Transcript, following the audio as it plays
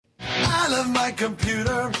I love my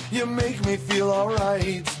computer, you make me feel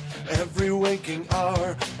alright. Every waking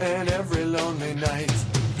hour and every lonely night.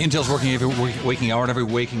 Intel's working every waking hour and every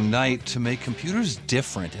waking night to make computers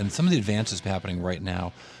different. And some of the advances happening right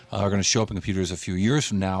now are going to show up in computers a few years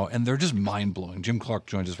from now, and they're just mind-blowing. Jim Clarke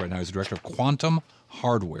joins us right now. He's the director of quantum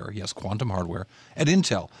hardware. Yes, quantum hardware at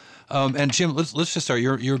Intel. And Jim, let's just start.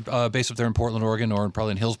 You're based up there in Portland, Oregon, or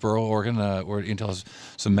probably in Hillsboro, Oregon, where Intel has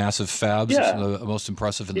some massive fabs, some of the most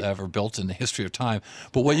impressive ever built in the history of time.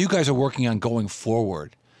 But what you guys are working on going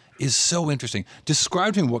forward is so interesting.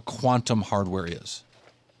 Describe to me what quantum hardware is.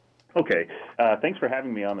 Okay. Thanks for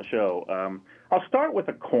having me on the show. I'll start with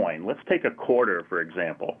a coin. Let's take a quarter, for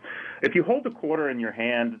example. If you hold a quarter in your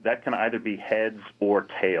hand, that can either be heads or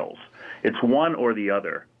tails. It's one or the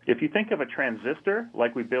other. If you think of a transistor,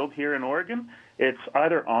 like we build here in Oregon, it's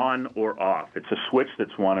either on or off. It's a switch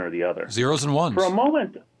that's one or the other. Zeros and ones. For a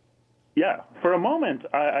moment,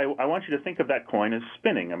 I want you to think of that coin as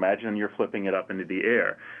spinning. Imagine you're flipping it up into the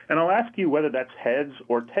air. And I'll ask you whether that's heads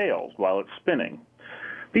or tails while it's spinning.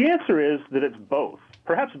 The answer is that it's both,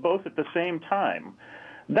 perhaps both at the same time.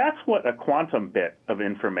 That's what a quantum bit of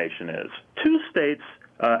information is, two states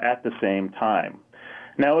at the same time.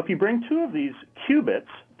 Now, if you bring two of these qubits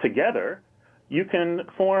together, you can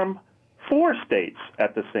form four states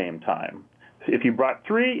at the same time. If you brought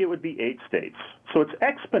three, it would be 8 states. So it's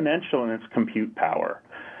exponential in its compute power.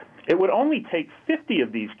 It would only take 50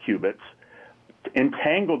 of these qubits,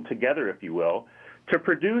 entangled together, if you will, to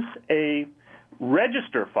produce a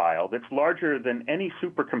register file that's larger than any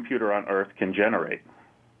supercomputer on Earth can generate.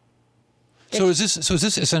 So is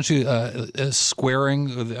this essentially squaring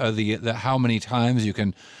the how many times you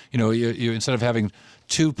can, you instead of having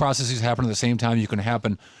two processes happen at the same time, you can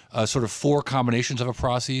happen sort of 4 combinations of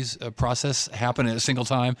a process happen at a single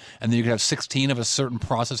time, and then you can have 16 of a certain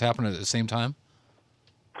process happen at the same time?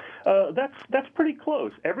 That's pretty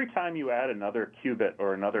close. Every time you add another qubit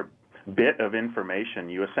or another bit of information,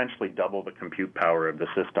 you essentially double the compute power of the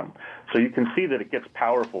system. So you can see that it gets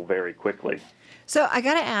powerful very quickly. So I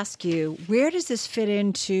got to ask you, where does this fit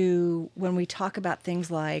into when we talk about things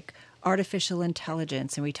like artificial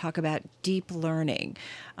intelligence and we talk about deep learning?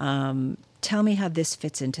 Tell me how this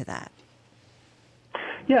fits into that.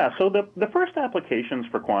 Yeah, so the first applications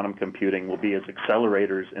for quantum computing will be as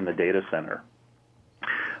accelerators in the data center.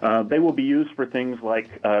 They will be used for things like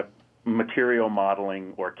material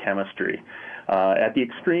modeling or chemistry. At the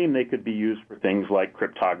extreme, they could be used for things like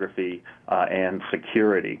cryptography and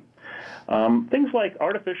security. Things like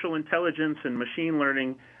artificial intelligence and machine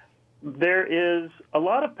learning, there is a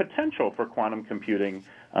lot of potential for quantum computing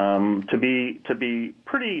to be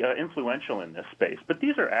pretty influential in this space. But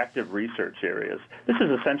these are active research areas. This is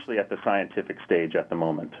essentially at the scientific stage at the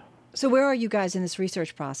moment. So where are you guys in this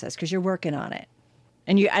research process? Because you're working on it.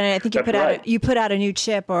 And I think you put out a new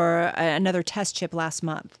chip or another test chip last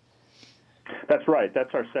month. That's right.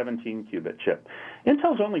 That's our 17-qubit chip.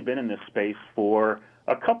 Intel's only been in this space for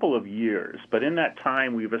a couple of years, but in that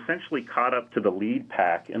time, we've essentially caught up to the lead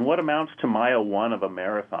pack in what amounts to mile 1 of a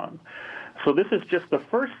marathon. So this is just the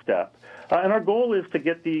first step, and our goal is to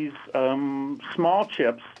get these small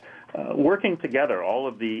chips working together, all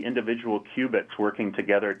of the individual qubits working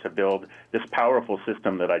together to build this powerful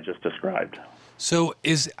system that I just described. So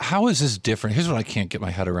how is this different? Here's what I can't get my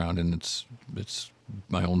head around, and it's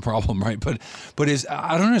my own problem, right? But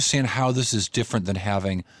I don't understand how this is different than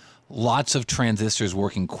having lots of transistors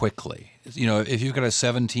working quickly. If you've got a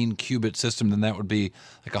 17-qubit system, then that would be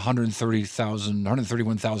like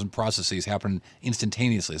 131,000 processes happen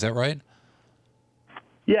instantaneously. Is that right?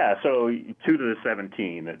 Yeah, so 2 to the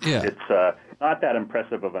 17. It's not that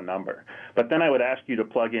impressive of a number. But then I would ask you to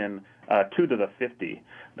plug in 2 to the 50.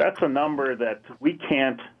 That's a number that we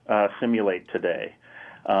can't simulate today.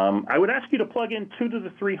 I would ask you to plug in 2 to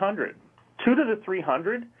the 300. 2 to the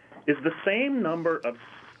 300 is the same number of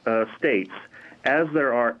states as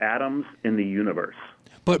there are atoms in the universe.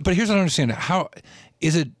 But here's what I understand. How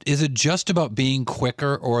is it just about being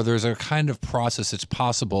quicker, or there's a kind of process that's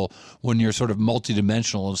possible when you're sort of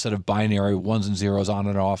multidimensional instead of binary ones and zeros on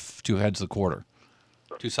and off, 2 heads of the quarter?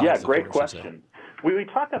 2 sides Yeah, of the great quarter, question. When we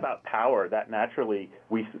talk about power, that naturally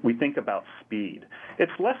we think about speed.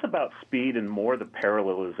 It's less about speed and more the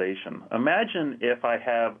parallelization. Imagine if I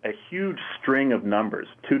have a huge string of numbers,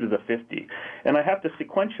 2 to the 50, and I have to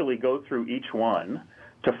sequentially go through each one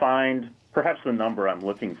to find perhaps the number I'm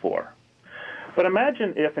looking for. But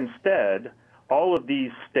imagine if instead all of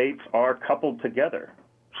these states are coupled together.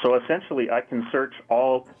 So essentially I can search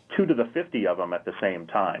all 2 to the 50 of them at the same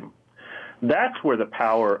time. That's where the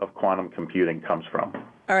power of quantum computing comes from.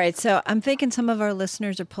 All right, so I'm thinking some of our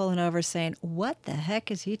listeners are pulling over saying, what the heck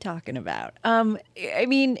is he talking about? I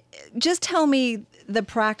mean, just tell me the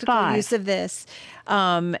practical use of this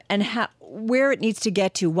and where it needs to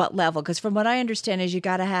get to, what level. Because from what I understand is you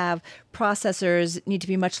got to have processors need to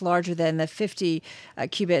be much larger than the 50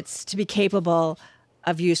 qubits to be capable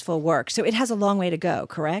of useful work. So it has a long way to go,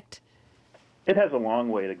 correct? It has a long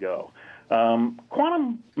way to go.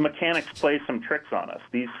 Quantum mechanics plays some tricks on us.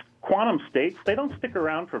 These quantum states, they don't stick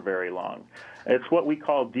around for very long. It's what we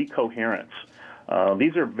call decoherence.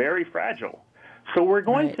 These are very fragile. So we're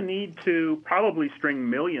going to need to probably string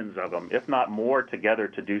millions of them, if not more, together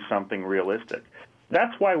to do something realistic.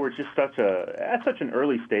 That's why we're just at such an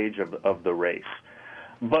early stage of the race.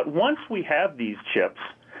 But once we have these chips,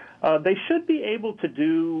 they should be able to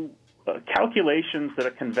do calculations that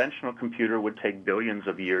a conventional computer would take billions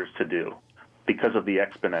of years to do because of the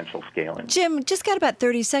exponential scaling. Jim, just got about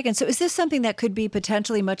 30 seconds. So is this something that could be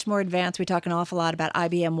potentially much more advanced? We talk an awful lot about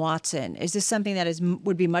IBM Watson. Is this something that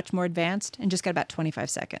would be much more advanced? And just got about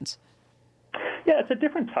 25 seconds. Yeah, it's a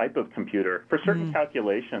different type of computer. For certain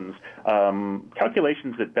calculations,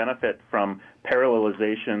 calculations that benefit from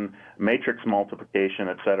parallelization, matrix multiplication,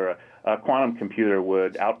 et cetera, a quantum computer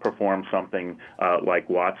would outperform something like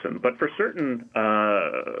Watson. But for certain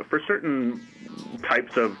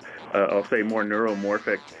types of, I'll say, more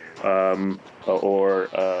neuromorphic or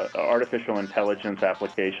artificial intelligence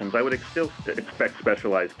applications, I would still expect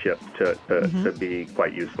specialized chips to be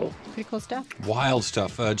quite useful. Pretty cool stuff. Wild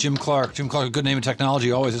stuff. Jim Clarke. Jim Clarke, a good name in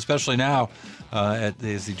technology always, especially now,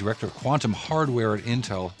 is the director of quantum hardware at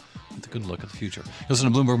Intel. It's a good look at the future. Listen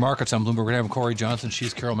to Bloomberg Markets. I'm Bloomberg. I'm Cory Johnson.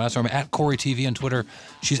 She's Carol Massar. I'm at Cory TV on Twitter.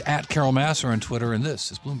 She's at Carol Massar on Twitter. And this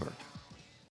is Bloomberg.